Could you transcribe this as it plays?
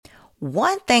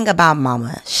One thing about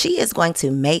Mama, she is going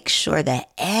to make sure that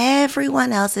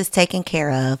everyone else is taken care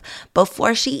of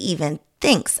before she even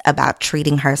thinks about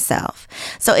treating herself.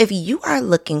 So if you are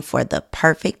looking for the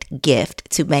perfect gift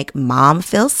to make mom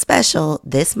feel special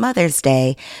this Mother's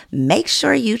Day, make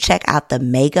sure you check out the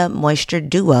Mega Moisture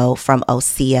Duo from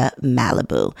Osea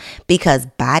Malibu, because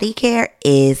body care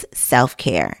is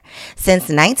self-care. Since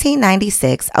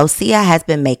 1996, Osea has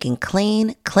been making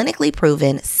clean, clinically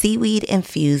proven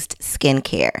seaweed-infused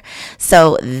skincare.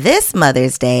 So this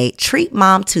Mother's Day, treat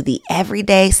mom to the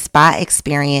everyday spa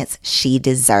experience she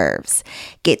deserves.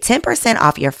 Get 10%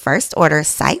 off your first order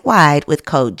site-wide with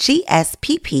code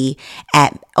GSPP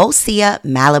at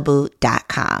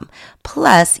OseaMalibu.com.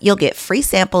 Plus, you'll get free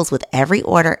samples with every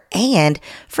order and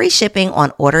free shipping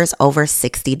on orders over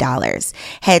 $60.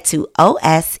 Head to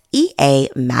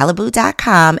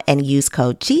OSEAMalibu.com and use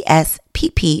code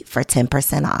GSPP for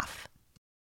 10% off.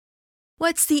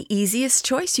 What's the easiest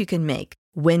choice you can make?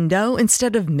 Window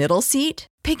instead of middle seat?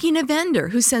 Picking a vendor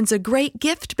who sends a great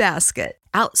gift basket?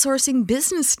 Outsourcing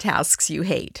business tasks you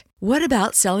hate? What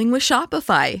about selling with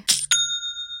Shopify?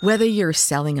 Whether you're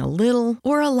selling a little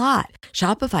or a lot,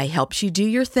 Shopify helps you do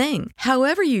your thing,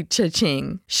 however you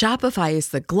cha-ching. Shopify is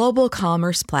the global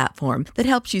commerce platform that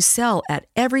helps you sell at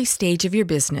every stage of your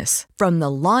business. From the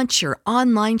launch your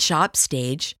online shop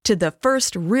stage to the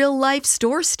first real-life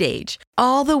store stage,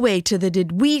 all the way to the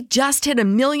did we just hit a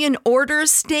million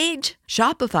orders stage?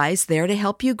 Shopify's there to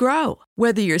help you grow.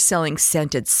 Whether you're selling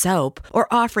scented soap or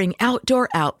offering outdoor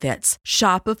outfits,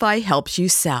 Shopify helps you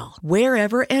sell.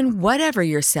 Wherever and whatever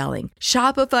you're selling,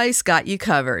 Shopify's got you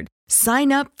covered.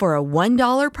 Sign up for a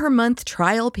 $1 per month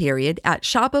trial period at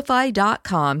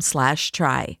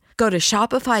shopify.com/try. Go to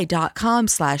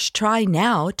shopify.com/try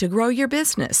now to grow your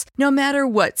business, no matter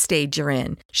what stage you're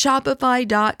in.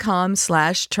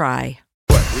 Shopify.com/try.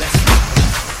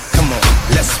 Come on,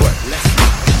 let's work.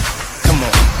 Come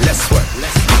on, let's work.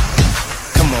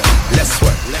 Come on, let's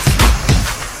work.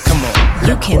 Come on.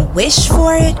 You can wish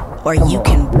for it or you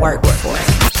can work for it.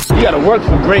 You gotta work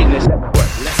for greatness.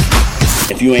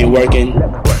 If you ain't working,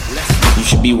 you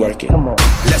should be working. Come on,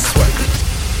 let's work.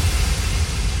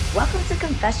 Welcome to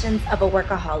Confessions of a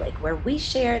Workaholic, where we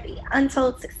share the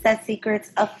untold success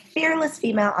secrets of fearless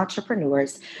female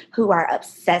entrepreneurs who are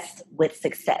obsessed with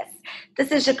success.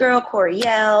 This is your girl,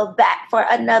 Coriel, back for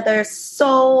another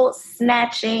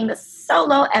soul-snatching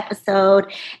solo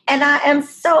episode, and I am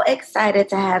so excited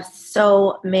to have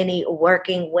so many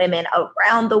working women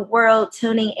around the world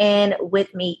tuning in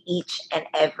with me each and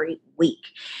every week.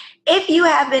 If you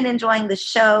have been enjoying the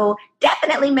show,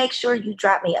 definitely make sure you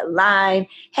drop me a line.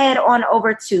 Head on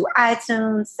over to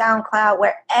iTunes, SoundCloud,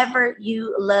 wherever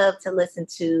you love to listen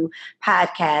to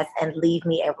podcasts, and leave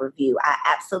me a review. I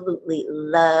absolutely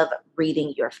love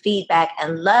reading your feedback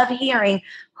and love hearing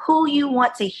who you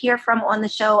want to hear from on the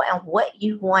show and what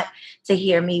you want to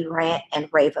hear me rant and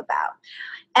rave about.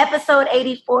 Episode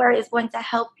 84 is going to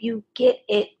help you get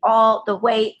it all the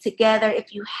way together.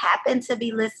 If you happen to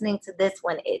be listening to this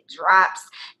when it drops,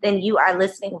 then you are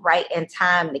listening right in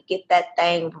time to get that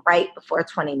thing right before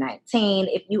 2019.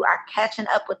 If you are catching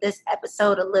up with this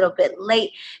episode a little bit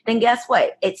late, then guess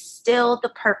what? It's still the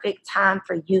perfect time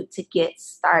for you to get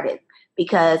started,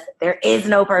 because there is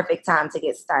no perfect time to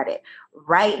get started.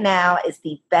 Right now is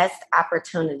the best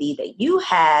opportunity that you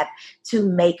have to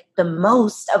make the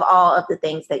most of all of the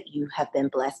things that you have been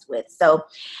blessed with. So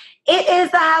it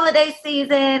is the holiday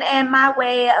season, and my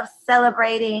way of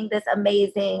celebrating this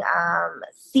amazing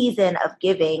season of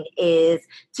giving is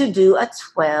to do a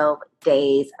 12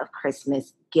 days of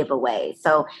Christmas giveaway.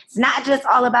 So it's not just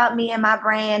all about me and my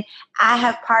brand. I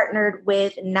have partnered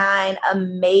with 9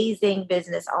 amazing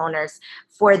business owners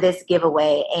for this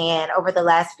giveaway. And over the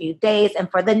last few days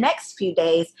and for the next few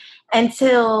days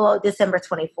until December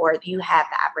 24th, you have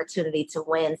the opportunity to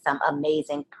win some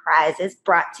amazing prizes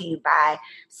brought to you by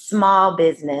small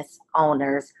business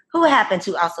owners who happen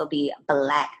to also be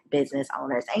Black business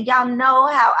owners. And y'all know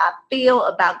how I feel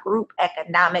about group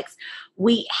economics.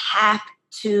 We have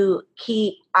to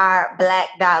keep our Black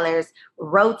dollars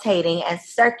rotating and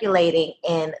circulating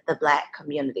in the Black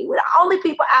community. We're the only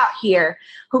people out here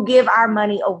who give our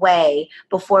money away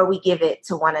before we give it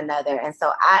to one another. And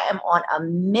so I am on a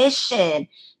mission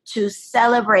to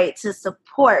celebrate, to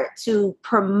support, to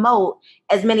promote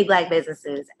as many Black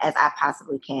businesses as I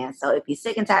possibly can. So if you're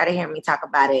sick and tired of hearing me talk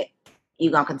about it,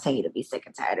 you're going to continue to be sick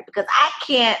and tired of it, because I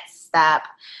can't stop,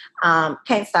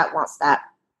 won't stop.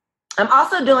 I'm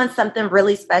also doing something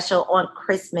really special on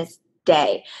Christmas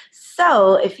day.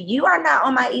 So if you are not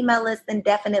on my email list, then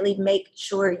definitely make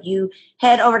sure you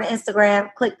head over to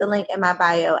Instagram, click the link in my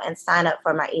bio, and sign up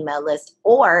for my email list.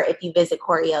 Or if you visit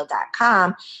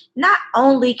Coriel.com, not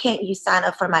only can you sign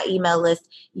up for my email list,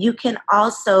 you can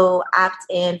also opt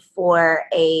in for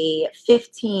a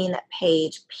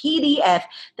 15-page PDF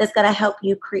that's going to help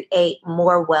you create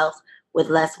more wealth with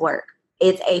less work.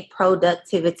 It's a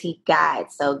productivity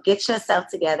guide. So get yourself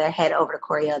together, head over to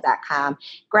Coriel.com,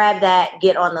 grab that,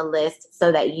 get on the list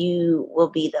so that you will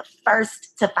be the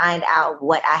first to find out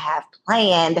what I have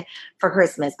planned for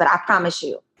Christmas. But I promise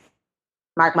you,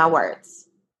 mark my words.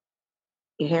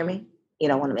 You hear me? You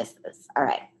don't want to miss this. All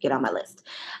right, get on my list.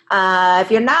 If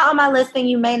you're not on my list, then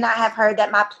you may not have heard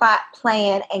that my plot,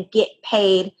 plan, and get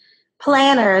paid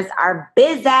planners are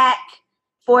Bizak.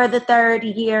 For the third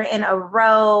year in a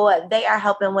row, they are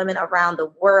helping women around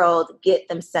the world get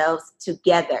themselves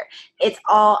together. It's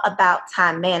all about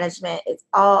time management. It's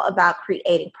all about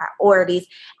creating priorities.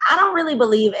 I don't really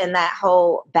believe in that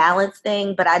whole balance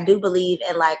thing, but I do believe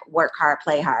in like work hard,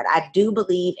 play hard. I do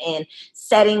believe in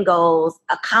setting goals,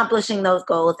 accomplishing those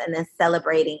goals, and then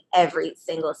celebrating every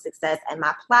single success. And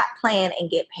my plot, plan, and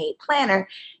get paid planner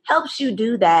helps you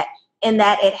do that in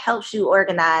that it helps you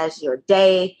organize your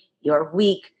day, your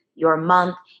week, your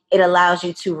month. It allows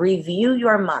you to review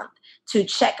your month, to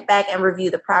check back and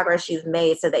review the progress you've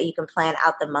made so that you can plan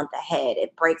out the month ahead.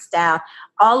 It breaks down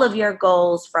all of your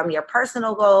goals from your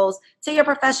personal goals to your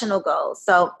professional goals.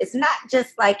 So it's not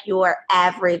just like your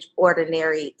average,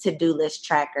 ordinary to-do list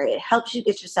tracker. It helps you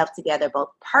get yourself together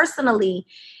both personally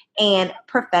and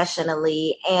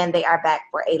professionally, and they are back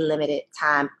for a limited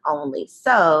time only.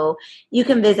 So you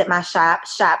can visit my shop,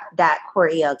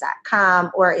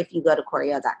 shop.coriel.com, or if you go to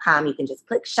coriel.com, you can just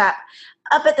click shop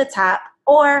up at the top,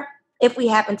 or if we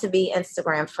happen to be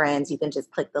Instagram friends, you can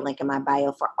just click the link in my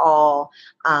bio for all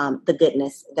the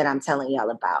goodness that I'm telling y'all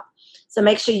about. So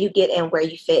make sure you get in where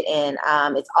you fit in.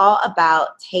 It's all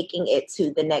about taking it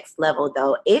to the next level,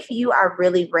 though. If you are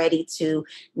really ready to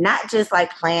not just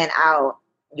like plan out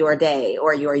your day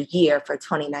or your year for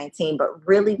 2019, but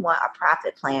really want a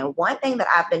profit plan. One thing that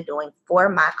I've been doing for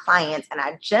my clients, and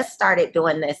I just started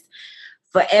doing this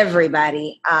for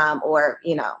everybody, or,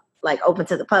 you know, like open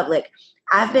to the public,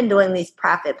 I've been doing these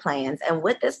profit plans. And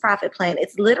with this profit plan,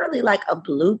 it's literally like a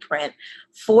blueprint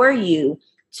for you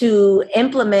to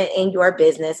implement in your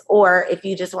business, or if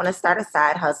you just want to start a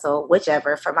side hustle,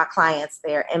 whichever. For my clients,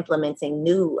 they're implementing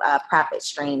new profit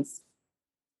streams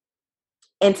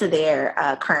into their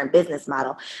current business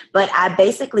model. But I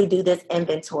basically do this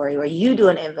inventory, or you do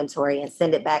an inventory and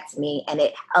send it back to me. And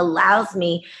it allows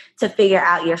me to figure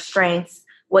out your strengths,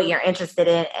 what you're interested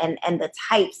in, and the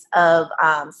types of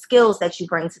skills that you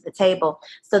bring to the table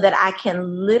so that I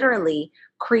can literally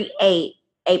create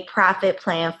a profit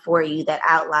plan for you that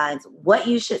outlines what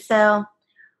you should sell,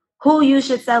 who you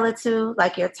should sell it to,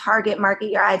 like your target market,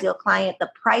 your ideal client,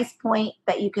 the price point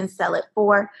that you can sell it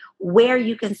for, where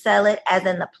you can sell it, as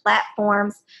in the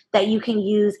platforms that you can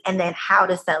use, and then how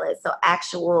to sell it. So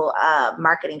actual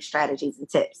marketing strategies and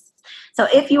tips. So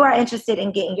if you are interested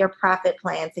in getting your profit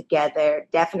plan together,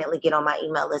 definitely get on my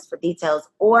email list for details,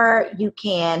 or you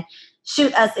can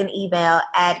shoot us an email,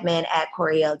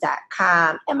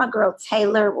 admin@coriel.com, and my girl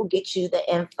Taylor will get you the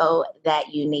info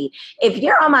that you need. If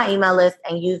you're on my email list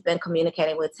and you've been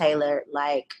communicating with Taylor,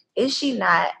 like, is she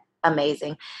not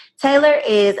amazing? Taylor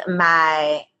is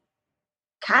my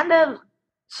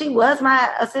she was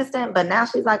my assistant, but now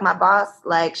she's like my boss.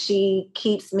 Like, she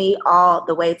keeps me all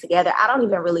the way together. I don't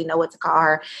even really know what to call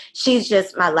her. She's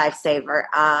just my lifesaver.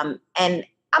 And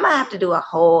I'm going to have to do a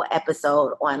whole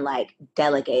episode on like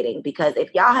delegating, because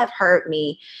if y'all have heard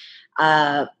me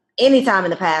anytime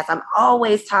in the past, I'm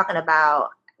always talking about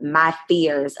my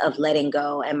fears of letting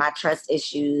go and my trust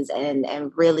issues,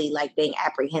 and really like being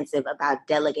apprehensive about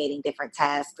delegating different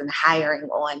tasks and hiring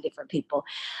on different people.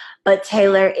 But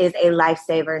Taylor is a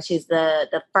lifesaver, and she's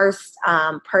the first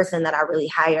person that I really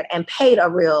hired and paid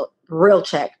a real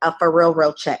check, for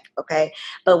real check, okay?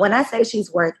 But when I say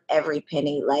she's worth every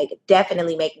penny, like,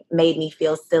 definitely made me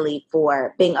feel silly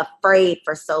for being afraid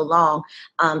for so long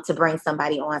to bring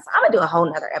somebody on. So I'm gonna do a whole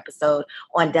nother episode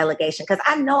on delegation, because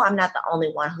I know I'm not the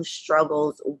only one who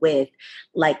struggles with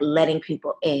like letting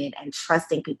people in and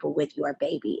trusting people with your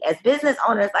baby. As business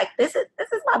owners, like, this is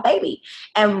my baby,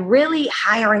 and really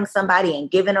hiring somebody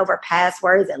and giving over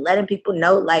passwords and letting people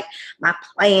know like my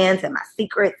plans and my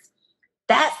secrets,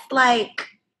 that's like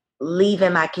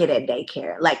leaving my kid at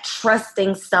daycare, like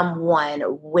trusting someone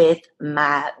with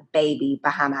my baby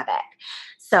behind my back.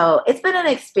 So it's been an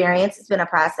experience. It's been a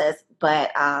process,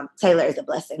 but Taylor is a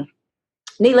blessing.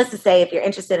 Needless to say, if you're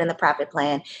interested in the profit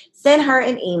plan, send her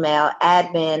an email,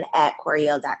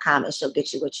 admin@coriel.com, and she'll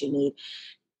get you what you need.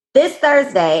 This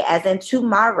Thursday, as in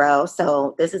tomorrow,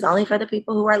 so this is only for the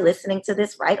people who are listening to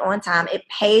this right on time. It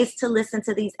pays to listen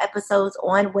to these episodes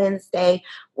on Wednesday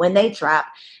when they drop.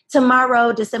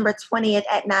 Tomorrow, December 20th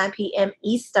at 9 p.m.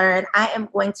 Eastern, I am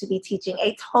going to be teaching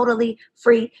a totally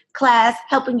free class,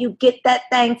 helping you get that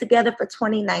thing together for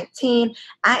 2019.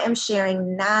 I am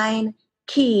sharing 9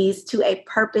 keys to a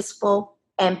purposeful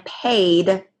and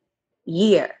paid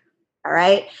year. All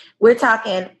right. We're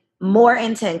talking more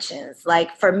intentions.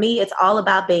 Like for me, it's all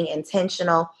about being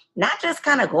intentional, not just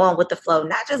kind of going with the flow,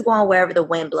 not just going wherever the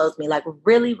wind blows me, like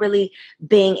really, really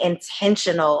being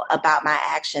intentional about my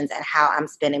actions and how I'm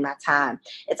spending my time.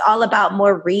 It's all about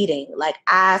more reading. Like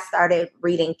I started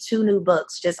reading 2 new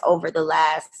books just over the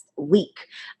last week,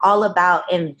 all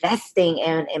about investing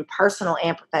in personal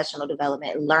and professional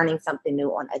development and learning something new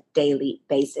on a daily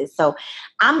basis. So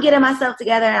I'm getting myself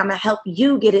together. I'm going to help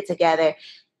you get it together.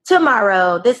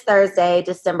 Tomorrow, this Thursday,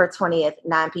 December 20th,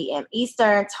 9 p.m.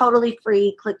 Eastern, totally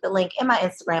free. Click the link in my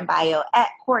Instagram bio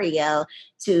 @Coriel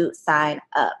to sign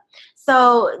up.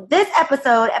 So this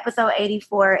episode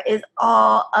 84, is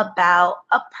all about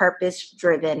a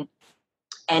purpose-driven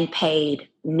and paid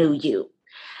new you.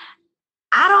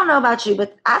 I don't know about you,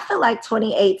 but I feel like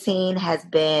 2018 has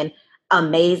been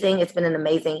amazing. It's been an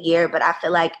amazing year, but I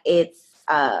feel like it's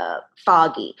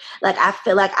foggy. Like I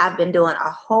feel like I've been doing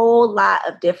a whole lot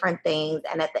of different things.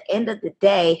 And at the end of the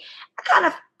day, I kind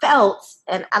of felt,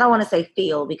 and I don't want to say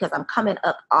feel because I'm coming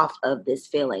up off of this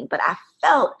feeling, but I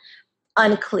felt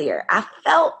unclear. I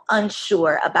felt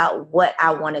unsure about what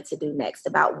I wanted to do next,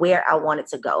 about where I wanted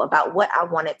to go, about what I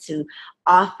wanted to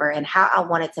offer and how I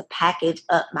wanted to package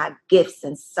up my gifts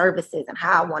and services and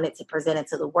how I wanted to present it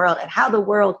to the world and how the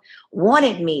world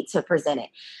wanted me to present it.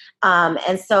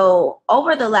 And so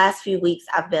over the last few weeks,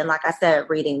 I've been, like I said,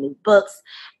 reading new books.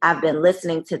 I've been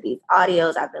listening to these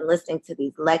audios. I've been listening to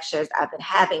these lectures. I've been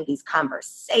having these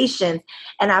conversations,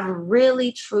 and I've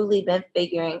really, truly been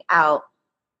figuring out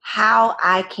how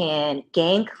I can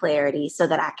gain clarity so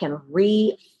that I can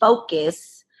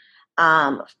refocus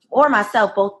for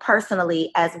myself, both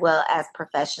personally as well as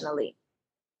professionally.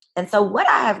 And so what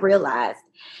I have realized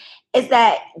is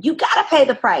that you got to pay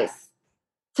the price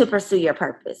to pursue your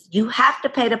purpose. You have to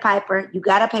pay the piper. You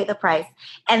got to pay the price.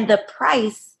 And the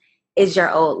price is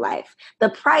your old life. The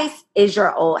price is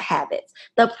your old habits.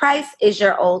 The price is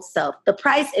your old self. The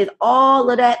price is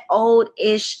all of that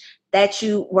old-ish that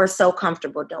you were so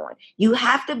comfortable doing. You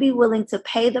have to be willing to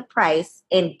pay the price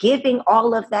in giving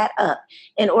all of that up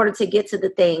in order to get to the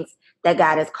things that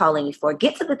God is calling you for.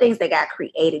 Get to the things that God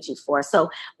created you for. So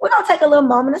we're going to take a little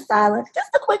moment of silence,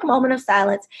 just a quick moment of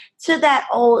silence to that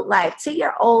old life, to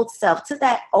your old self, to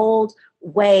that old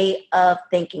way of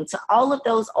thinking, to all of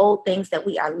those old things that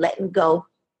we are letting go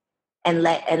and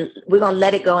we're going to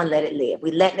let it go and let it live.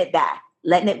 We're letting it die,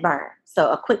 letting it burn. So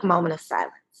a quick moment of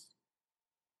silence.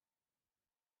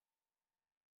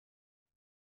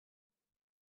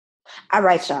 All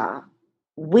right, y'all.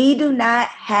 We do not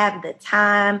have the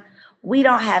time. We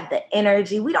don't have the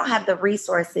energy. We don't have the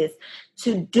resources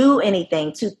to do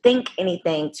anything, to think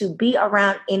anything, to be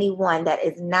around anyone that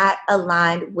is not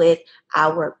aligned with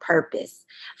our purpose.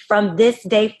 From this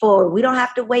day forward, we don't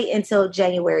have to wait until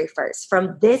January 1st.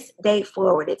 From this day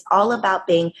forward, it's all about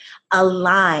being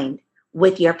aligned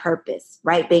with your purpose,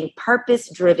 right? Being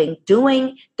purpose-driven,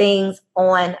 doing things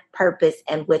on purpose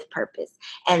and with purpose.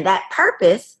 And that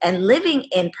purpose and living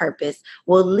in purpose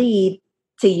will lead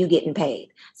to you getting paid.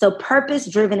 So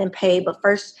purpose-driven and paid, but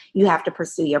first you have to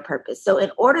pursue your purpose. So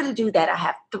in order to do that, I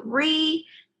have 3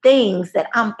 things that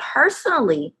I'm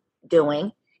personally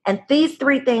doing. And these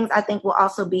 3 things I think will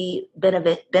also be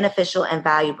beneficial and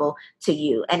valuable to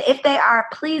you. And if they are,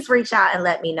 please reach out and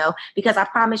let me know, because I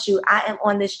promise you, I am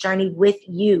on this journey with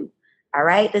you. All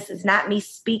right. This is not me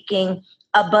speaking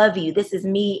above you. This is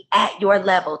me at your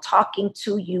level, talking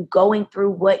to you, going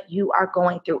through what you are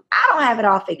going through. I don't have it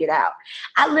all figured out.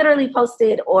 I literally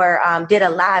posted or did a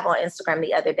live on Instagram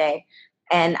the other day,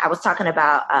 and I was talking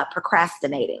about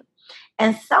procrastinating.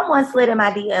 And someone slid in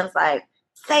my DMs like,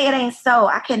 say it ain't so.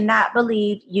 I cannot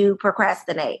believe you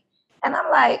procrastinate. And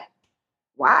I'm like,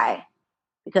 why?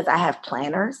 Because I have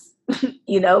planners,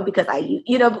 because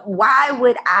why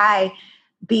would I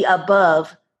be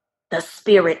above the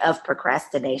spirit of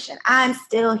procrastination? I'm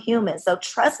still human. So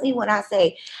trust me when I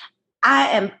say I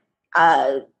am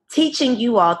teaching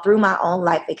you all through my own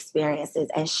life experiences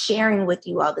and sharing with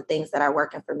you all the things that are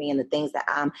working for me and the things that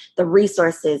the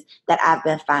resources that I've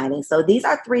been finding. So these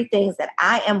are 3 things that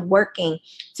I am working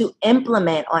to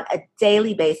implement on a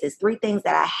daily basis, 3 things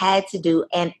that I had to do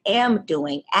and am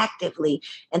doing actively,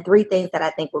 and 3 things that I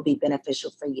think will be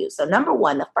beneficial for you. So number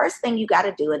 1, the first thing you got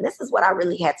to do, and this is what I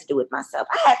really had to do with myself,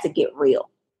 I had to get real.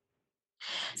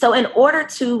 So in order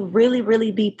to really,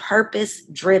 really be purpose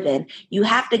driven, you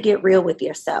have to get real with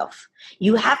yourself.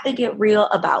 You have to get real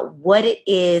about what it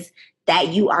is that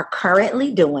you are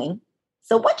currently doing.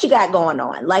 So what you got going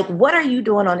on? Like, what are you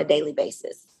doing on a daily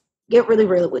basis? Get really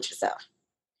real with yourself.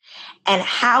 And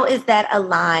how is that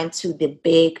aligned to the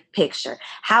big picture?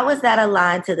 How is that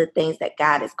aligned to the things that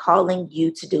God is calling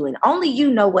you to do? And only you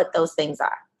know what those things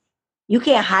are. You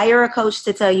can't hire a coach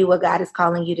to tell you what God is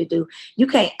calling you to do. You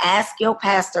can't ask your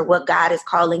pastor what God is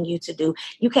calling you to do.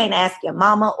 You can't ask your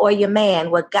mama or your man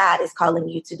what God is calling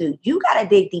you to do. You got to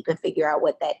dig deep and figure out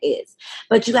what that is.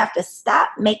 But you have to stop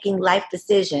making life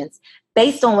decisions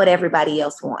based on what everybody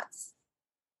else wants.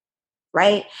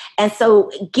 Right? And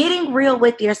so getting real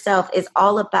with yourself is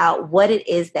all about what it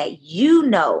is that you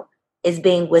know is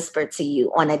being whispered to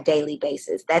you on a daily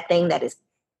basis. That thing that is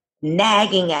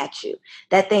nagging at you,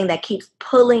 that thing that keeps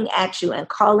pulling at you and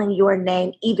calling your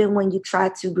name even when you try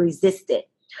to resist it.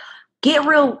 Get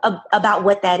real about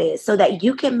what that is so that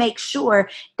you can make sure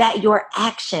that your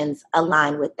actions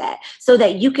align with that, so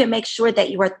that you can make sure that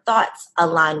your thoughts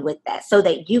align with that, so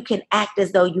that you can act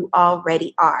as though you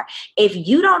already are. If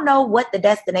you don't know what the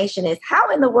destination is, how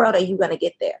in the world are you going to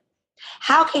get there?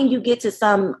 How can you get to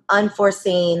some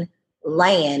unforeseen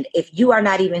land if you are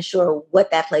not even sure what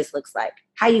that place looks like?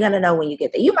 How are you going to know when you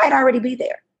get there? You might already be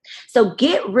there. So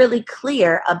get really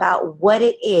clear about what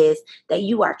it is that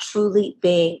you are truly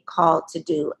being called to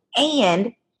do,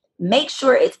 and make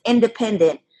sure it's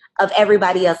independent of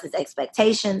everybody else's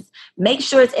expectations. Make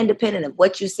sure it's independent of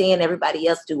what you're seeing everybody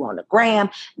else do on the gram.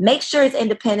 Make sure it's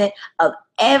independent of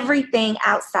everything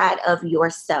outside of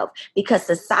yourself, because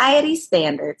society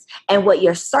standards and what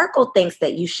your circle thinks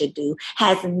that you should do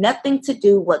has nothing to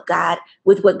do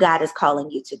with what God is calling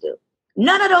you to do.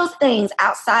 None of those things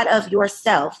outside of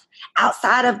yourself,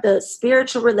 outside of the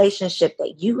spiritual relationship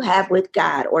that you have with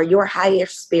God or your higher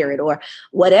spirit or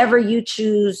whatever you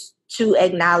choose to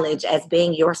acknowledge as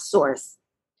being your source,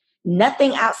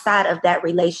 nothing outside of that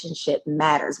relationship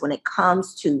matters when it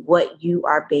comes to what you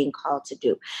are being called to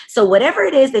do. So whatever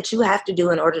it is that you have to do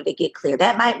in order to get clear,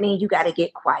 that might mean you got to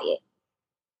get quiet.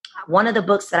 One of the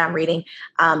books that I'm reading,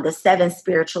 The 7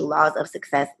 Spiritual Laws of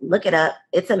Success, look it up.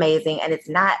 It's amazing. And it's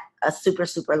not a super,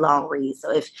 super long read.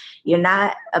 So if you're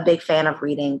not a big fan of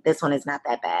reading, this one is not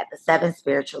that bad. The 7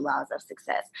 Spiritual Laws of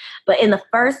Success. But in the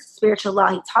first spiritual law,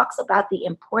 he talks about the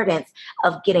importance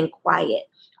of getting quiet,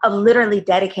 of literally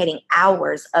dedicating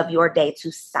hours of your day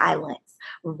to silence.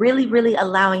 Really, really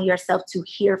allowing yourself to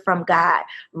hear from God.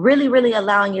 Really, really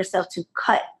allowing yourself to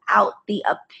cut out the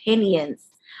opinions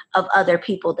of other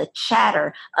people, the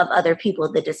chatter of other people,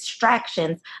 the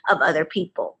distractions of other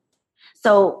people.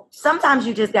 So sometimes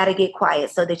you just got to get quiet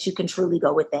so that you can truly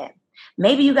go within.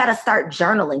 Maybe you got to start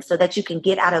journaling so that you can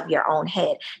get out of your own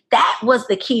head. That was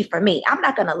the key for me. I'm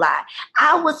not going to lie.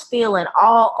 I was feeling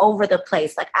all over the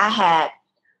place. Like I had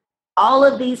all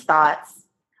of these thoughts,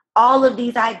 all of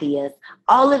these ideas,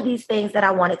 all of these things that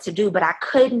I wanted to do, but I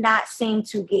could not seem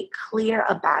to get clear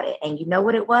about it. And you know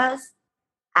what it was?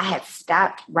 I had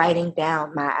stopped writing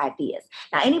down my ideas.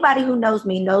 Now, anybody who knows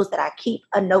me knows that I keep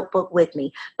a notebook with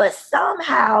me, but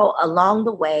somehow along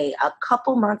the way, a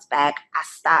couple months back, I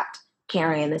stopped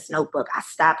carrying this notebook. I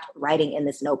stopped writing in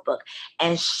this notebook.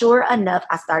 And sure enough,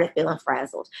 I started feeling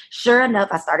frazzled. Sure enough,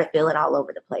 I started feeling all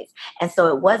over the place. And so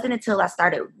it wasn't until I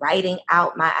started writing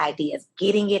out my ideas,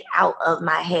 getting it out of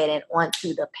my head and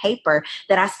onto the paper,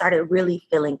 that I started really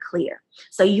feeling clear.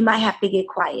 So you might have to get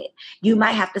quiet. You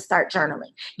might have to start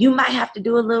journaling. You might have to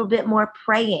do a little bit more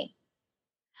praying.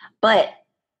 But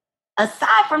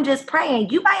aside from just praying,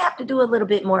 you might have to do a little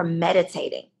bit more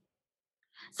meditating.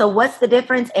 So what's the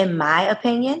difference in my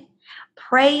opinion?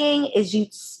 Praying is you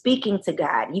speaking to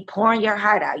God. You pouring your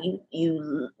heart out.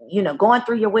 You know, going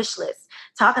through your wish list,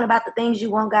 talking about the things you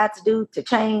want God to do, to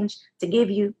change, to give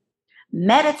you.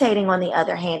 Meditating, on the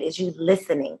other hand, is you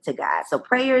listening to God. So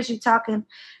prayer is you talking,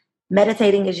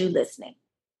 meditating is you listening.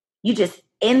 You just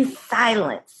in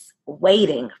silence,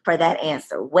 waiting for that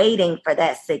answer, waiting for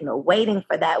that signal, waiting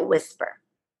for that whisper.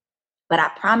 But I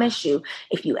promise you,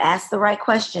 if you ask the right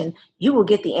question, you will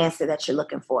get the answer that you're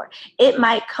looking for. It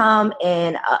might come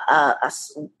in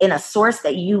a source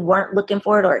that you weren't looking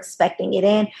for it or expecting it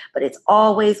in, but it's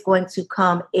always going to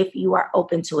come if you are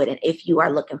open to it and if you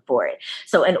are looking for it.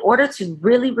 So in order to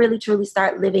really, really, truly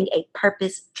start living a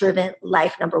purpose-driven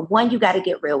life, number one, you got to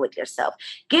get real with yourself.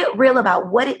 Get real about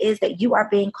what it is that you are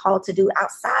being called to do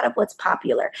outside of what's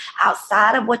popular,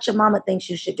 outside of what your mama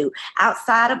thinks you should do,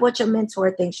 outside of what your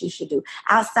mentor thinks you should do,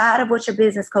 outside of what your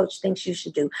business coach thinks you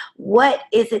should do. What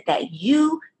is it that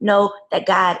you know that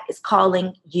God is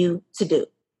calling you to do?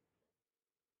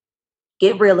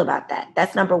 Get real about that.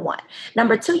 That's number one.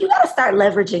 Number two, you got to start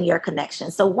leveraging your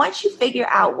connections. So once you figure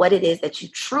out what it is that you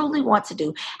truly want to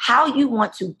do, how you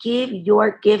want to give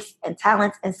your gifts and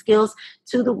talents and skills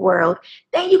to the world,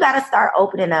 then you got to start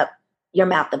opening up your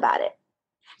mouth about it.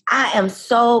 I am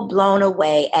so blown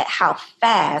away at how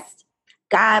fast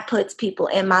God puts people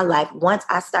in my life once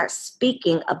I start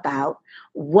speaking about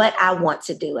what I want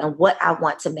to do and what I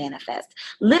want to manifest.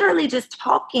 Literally just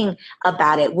talking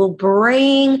about it will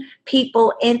bring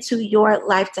people into your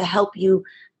life to help you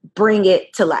bring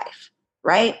it to life,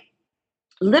 right?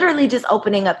 Literally just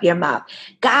opening up your mouth.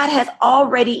 God has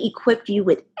already equipped you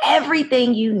with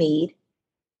everything you need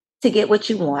to get what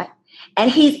you want.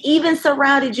 And he's even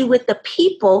surrounded you with the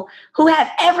people who have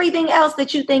everything else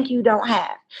that you think you don't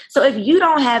have. So if you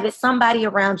don't have it, somebody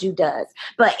around you does.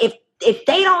 But if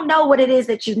they don't know what it is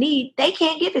that you need, they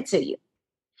can't give it to you.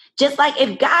 Just like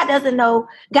if God doesn't know,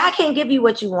 God can't give you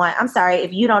what you want. I'm sorry,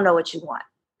 if you don't know what you want.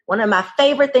 One of my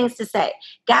favorite things to say,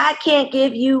 God can't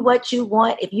give you what you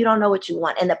want if you don't know what you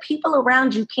want. And the people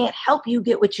around you can't help you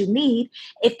get what you need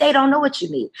if they don't know what you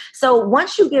need. So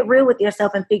once you get real with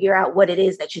yourself and figure out what it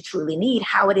is that you truly need,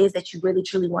 how it is that you really,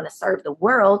 truly want to serve the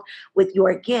world with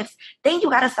your gifts, then you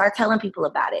got to start telling people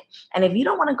about it. And if you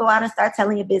don't want to go out and start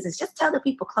telling your business, just tell the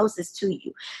people closest to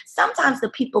you. Sometimes the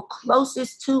people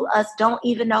closest to us don't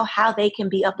even know how they can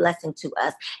be a blessing to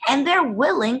us. And they're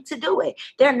willing to do it.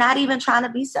 They're not even trying to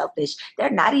be selfish.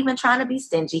 They're not even trying to be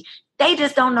stingy. They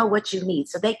just don't know what you need.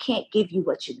 So they can't give you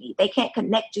what you need. They can't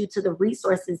connect you to the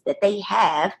resources that they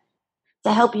have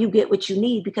to help you get what you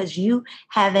need because you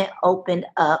haven't opened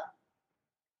up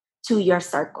to your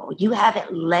circle. You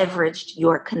haven't leveraged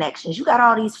your connections. You got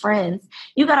all these friends,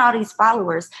 you got all these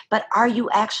followers, but are you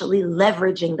actually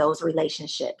leveraging those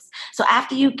relationships? So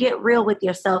after you get real with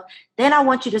yourself, then I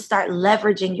want you to start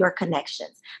leveraging your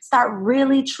connections. Start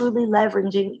really, truly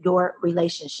leveraging your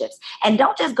relationships. And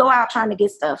don't just go out trying to get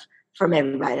stuff from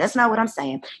everybody. That's not what I'm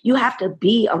saying. You have to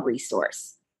be a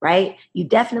resource. Right? You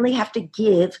definitely have to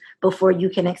give before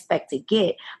you can expect to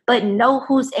get, but know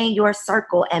who's in your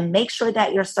circle and make sure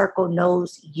that your circle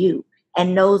knows you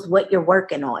and knows what you're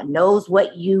working on, knows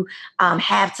what you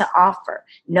have to offer,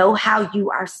 know how you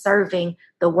are serving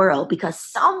the world, because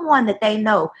someone that they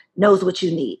know knows what you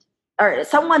need, or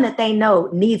someone that they know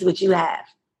needs what you have.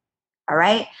 All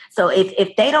right. So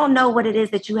if they don't know what it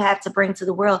is that you have to bring to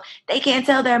the world, they can't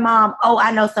tell their mom, oh,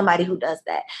 I know somebody who does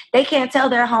that. They can't tell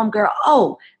their homegirl,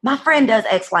 oh, my friend does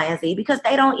X, Y, and Z, because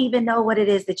they don't even know what it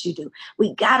is that you do.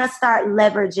 We got to start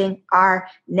leveraging our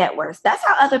networks. That's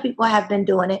how other people have been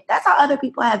doing it. That's how other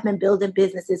people have been building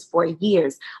businesses for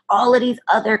years. All of these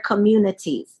other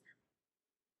communities.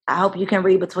 I hope you can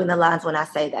read between the lines when I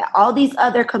say that. All these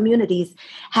other communities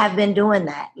have been doing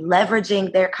that,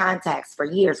 leveraging their contacts for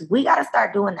years. We got to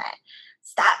start doing that.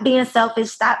 Stop being selfish,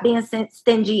 stop being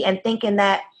stingy, and thinking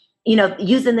that,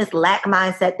 using this lack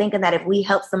mindset, thinking that if we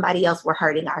help somebody else, we're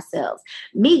hurting ourselves.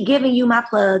 Me giving you my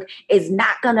plug is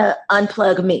not going to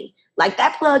unplug me. Like,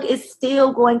 that plug is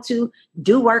still going to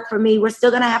do work for me. We're still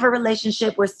going to have a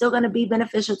relationship. We're still going to be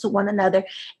beneficial to one another.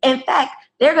 In fact,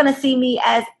 they're going to see me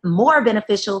as more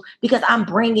beneficial because I'm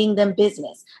bringing them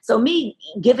business. So me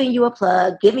giving you a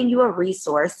plug, giving you a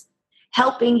resource,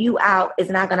 helping you out is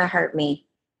not going to hurt me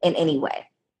in any way.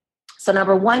 So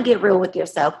number one, get real with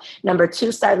yourself. Number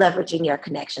two, start leveraging your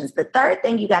connections. The third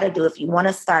thing you got to do if you want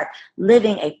to start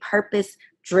living a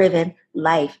purpose-driven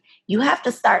life, you have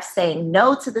to start saying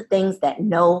no to the things that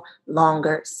no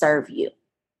longer serve you.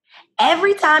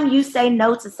 Every time you say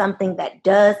no to something that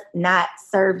does not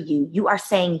serve you, you are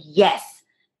saying yes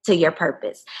to your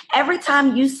purpose. Every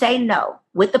time you say no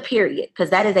with a period, because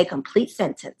that is a complete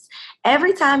sentence.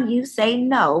 Every time you say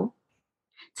no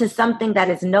to something that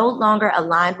is no longer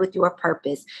aligned with your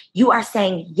purpose, you are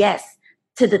saying yes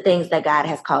to the things that God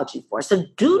has called you for. So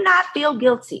do not feel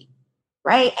guilty.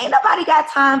 Right? Ain't nobody got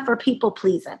time for people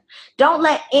pleasing. Don't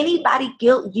let anybody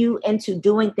guilt you into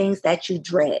doing things that you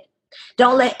dread.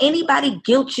 Don't let anybody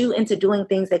guilt you into doing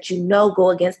things that you know go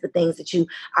against the things that you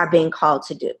are being called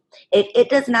to do. If it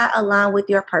does not align with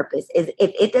your purpose, if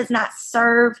it does not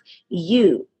serve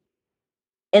you,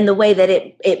 in the way that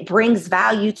it brings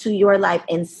value to your life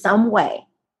in some way,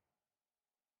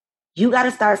 you got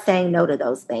to start saying no to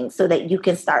those things so that you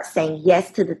can start saying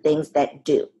yes to the things that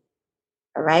do.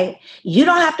 All right. You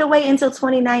don't have to wait until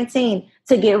 2019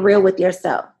 to get real with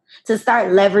yourself, to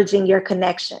start leveraging your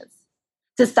connections,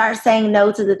 to start saying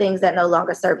no to the things that no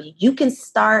longer serve you. You can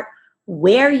start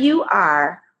where you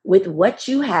are with what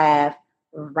you have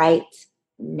right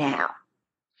now.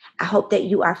 I hope that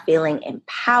you are feeling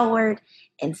empowered,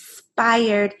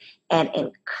 inspired, and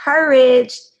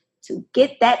encouraged to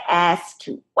get that ass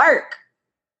to work.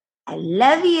 I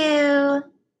love you.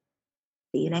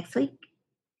 See you next week.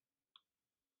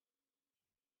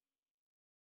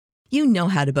 You know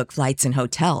how to book flights and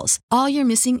hotels. All you're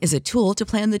missing is a tool to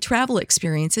plan the travel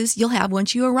experiences you'll have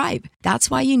once you arrive. That's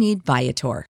why you need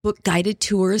Viator. Book guided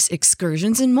tours,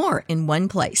 excursions, and more in one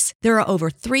place. There are over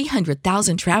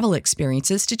 300,000 travel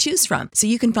experiences to choose from, so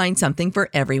you can find something for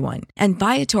everyone. And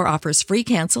Viator offers free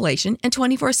cancellation and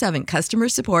 24/7 customer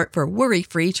support for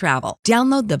worry-free travel.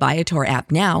 Download the Viator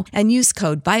app now and use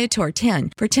code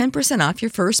Viator10 for 10% off your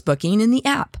first booking in the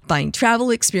app. Find travel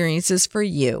experiences for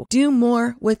you. Do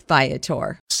more with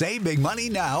Viator. Save big money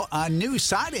now on new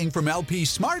siding from LP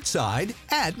SmartSide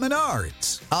at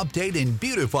Menards. Update and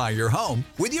beautify your home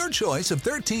with your choice of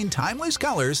 13 timeless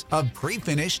colors of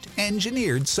pre-finished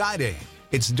engineered siding.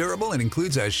 It's durable and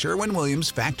includes a Sherwin-Williams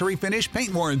factory finish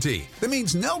paint warranty that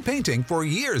means no painting for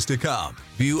years to come.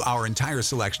 View our entire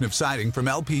selection of siding from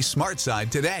LP SmartSide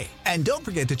today. And don't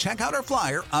forget to check out our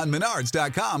flyer on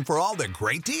Menards.com for all the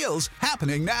great deals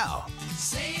happening now.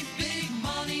 Save